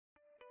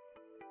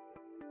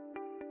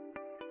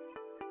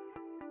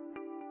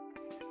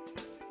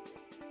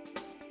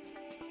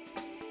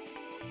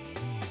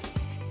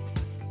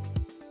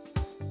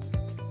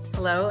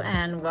Hello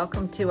and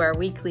welcome to our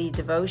weekly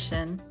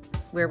devotion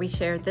where we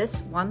share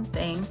this one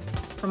thing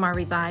from our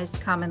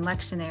Revised Common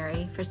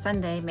Lectionary for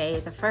Sunday, May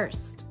the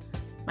 1st.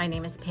 My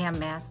name is Pam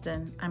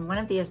Maston. I'm one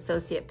of the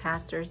associate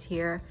pastors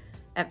here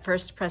at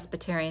First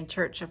Presbyterian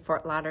Church of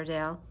Fort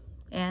Lauderdale,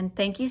 and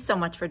thank you so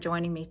much for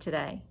joining me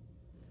today.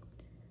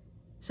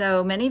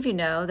 So many of you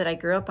know that I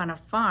grew up on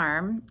a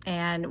farm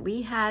and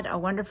we had a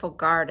wonderful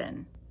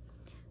garden.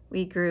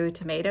 We grew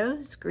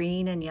tomatoes,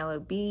 green and yellow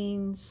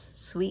beans,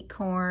 sweet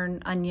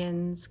corn,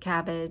 onions,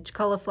 cabbage,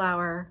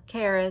 cauliflower,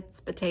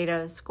 carrots,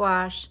 potatoes,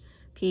 squash,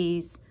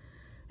 peas,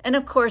 and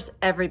of course,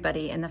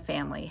 everybody in the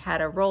family had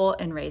a role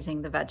in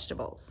raising the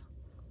vegetables.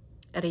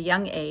 At a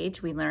young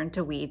age, we learned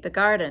to weed the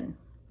garden.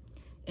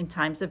 In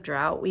times of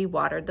drought, we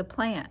watered the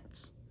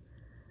plants.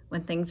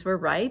 When things were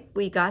ripe,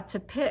 we got to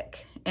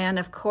pick, and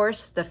of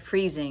course, the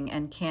freezing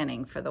and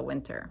canning for the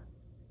winter.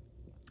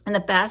 And the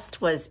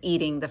best was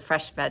eating the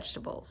fresh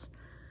vegetables.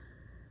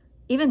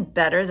 Even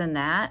better than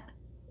that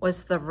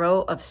was the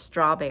row of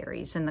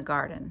strawberries in the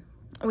garden.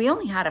 We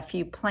only had a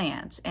few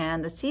plants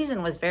and the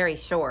season was very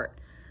short,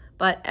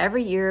 but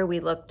every year we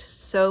looked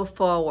so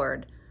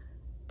forward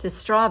to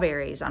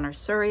strawberries on our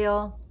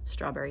cereal,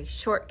 strawberry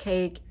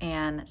shortcake,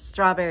 and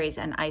strawberries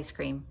and ice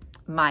cream,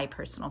 my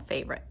personal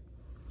favorite.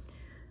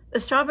 The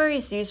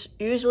strawberries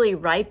usually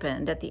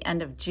ripened at the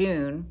end of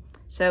June,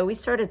 so we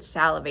started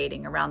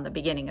salivating around the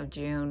beginning of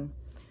June.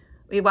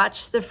 We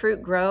watched the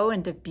fruit grow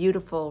into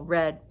beautiful,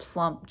 red,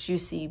 plump,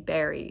 juicy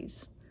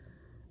berries.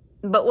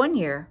 But one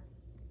year,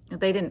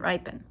 they didn't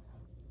ripen.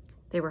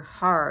 They were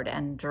hard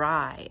and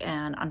dry,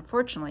 and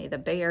unfortunately, the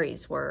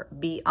berries were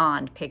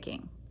beyond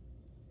picking.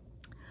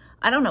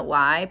 I don't know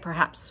why,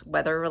 perhaps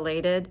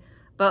weather-related,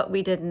 but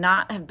we did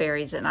not have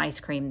berries and ice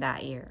cream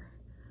that year.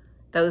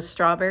 Those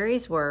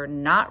strawberries were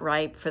not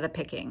ripe for the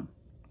picking,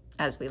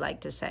 as we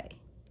like to say.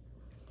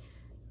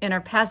 In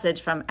our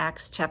passage from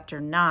Acts chapter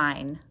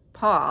 9,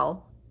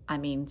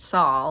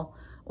 Saul,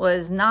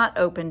 was not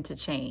open to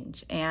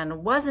change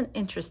and wasn't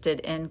interested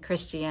in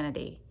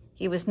Christianity.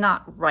 He was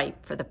not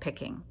ripe for the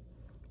picking.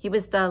 He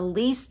was the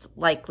least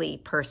likely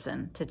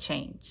person to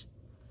change.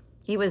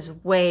 He was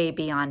way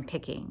beyond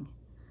picking.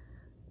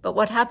 But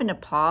what happened to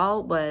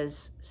Paul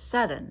was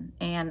sudden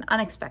and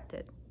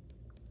unexpected.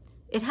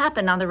 It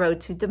happened on the road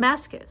to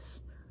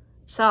Damascus.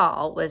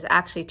 Saul was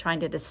actually trying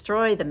to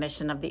destroy the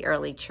mission of the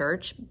early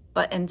church,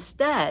 but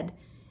instead,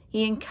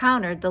 he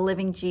encountered the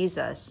living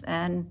Jesus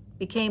and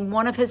became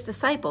one of his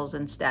disciples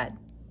instead.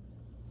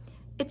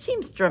 It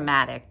seems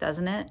dramatic,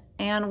 doesn't it?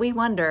 And we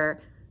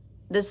wonder,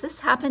 does this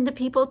happen to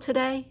people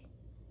today?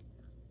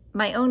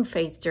 My own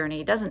faith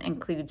journey doesn't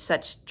include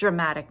such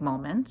dramatic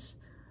moments,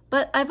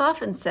 but I've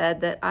often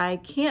said that I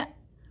can't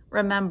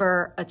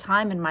remember a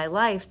time in my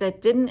life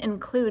that didn't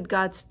include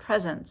God's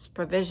presence,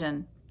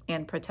 provision,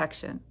 and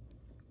protection.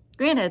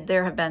 Granted,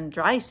 there have been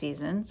dry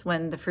seasons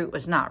when the fruit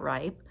was not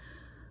ripe,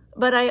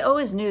 but I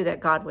always knew that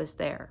God was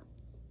there.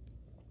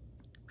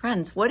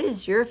 Friends, what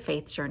does your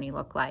faith journey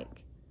look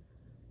like?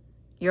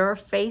 Your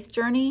faith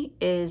journey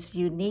is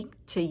unique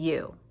to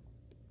you.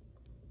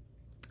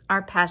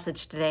 Our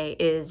passage today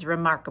is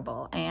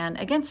remarkable, and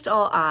against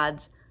all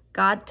odds,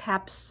 God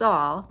tapped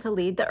Saul to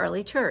lead the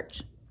early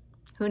church.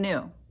 Who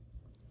knew?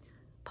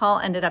 Paul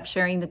ended up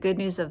sharing the good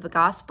news of the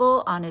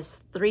gospel on his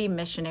 3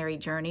 missionary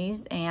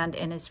journeys, and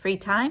in his free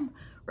time,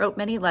 wrote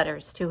many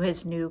letters to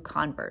his new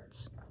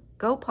converts.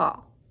 Go,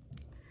 Paul.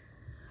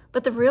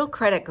 But the real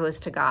credit goes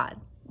to God,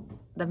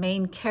 the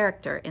main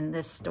character in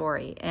this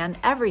story and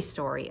every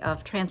story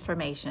of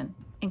transformation,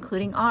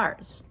 including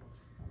ours.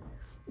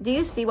 Do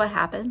you see what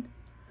happened?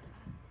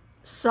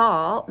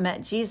 Saul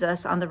met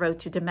Jesus on the road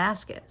to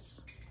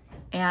Damascus,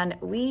 and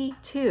we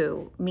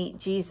too meet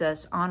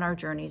Jesus on our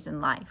journeys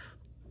in life.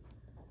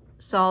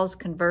 Saul's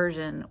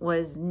conversion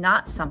was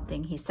not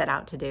something he set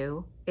out to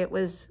do. It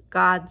was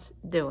God's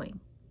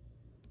doing.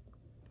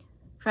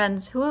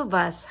 Friends, who of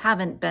us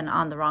haven't been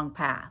on the wrong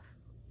path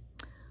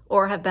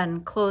or have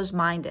been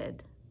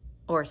closed-minded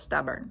or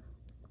stubborn?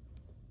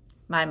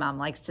 My mom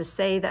likes to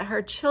say that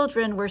her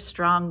children were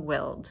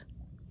strong-willed.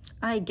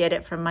 I get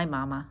it from my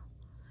mama.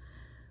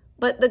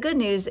 But the good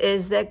news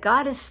is that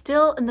God is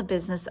still in the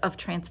business of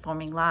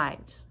transforming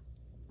lives.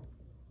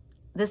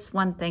 This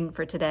one thing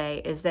for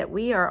today is that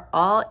we are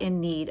all in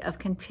need of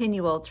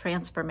continual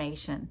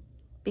transformation,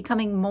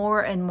 becoming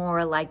more and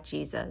more like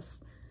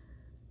Jesus,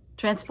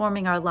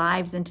 transforming our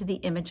lives into the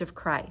image of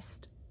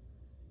Christ,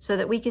 so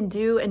that we can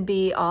do and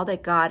be all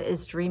that God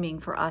is dreaming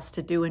for us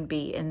to do and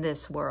be in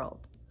this world.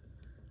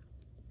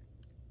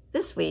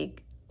 This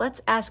week,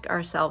 let's ask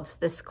ourselves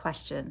this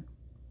question: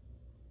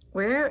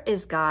 where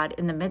is God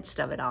in the midst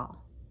of it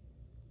all?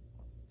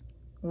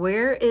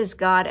 Where is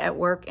God at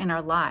work in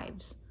our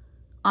lives?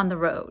 On the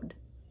road,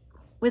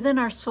 within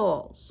our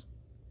souls?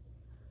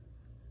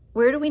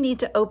 Where do we need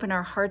to open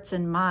our hearts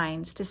and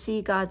minds to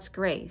see God's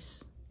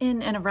grace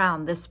in and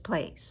around this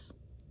place?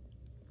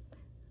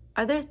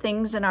 Are there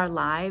things in our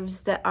lives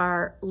that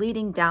are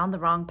leading down the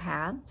wrong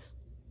paths?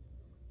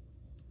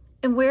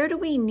 And where do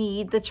we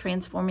need the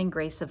transforming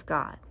grace of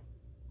God?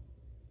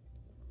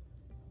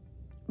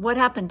 What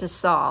happened to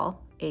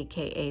Saul,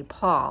 aka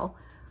Paul,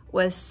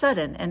 was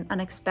sudden and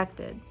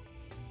unexpected.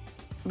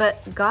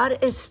 But God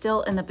is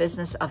still in the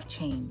business of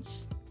change.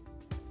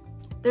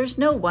 There's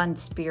no one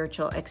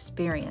spiritual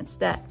experience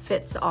that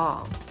fits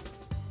all.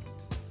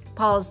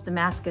 Paul's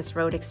Damascus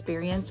Road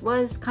experience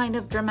was kind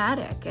of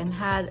dramatic and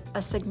had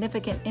a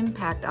significant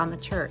impact on the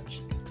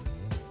church.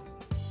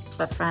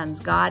 But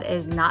friends, God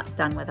is not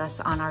done with us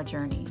on our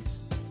journeys.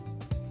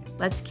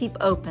 Let's keep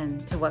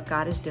open to what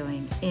God is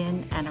doing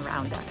in and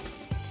around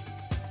us.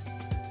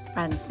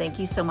 Friends, thank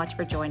you so much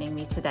for joining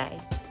me today.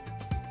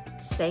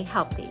 Stay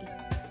healthy,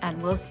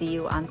 and we'll see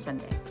you on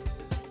Sunday.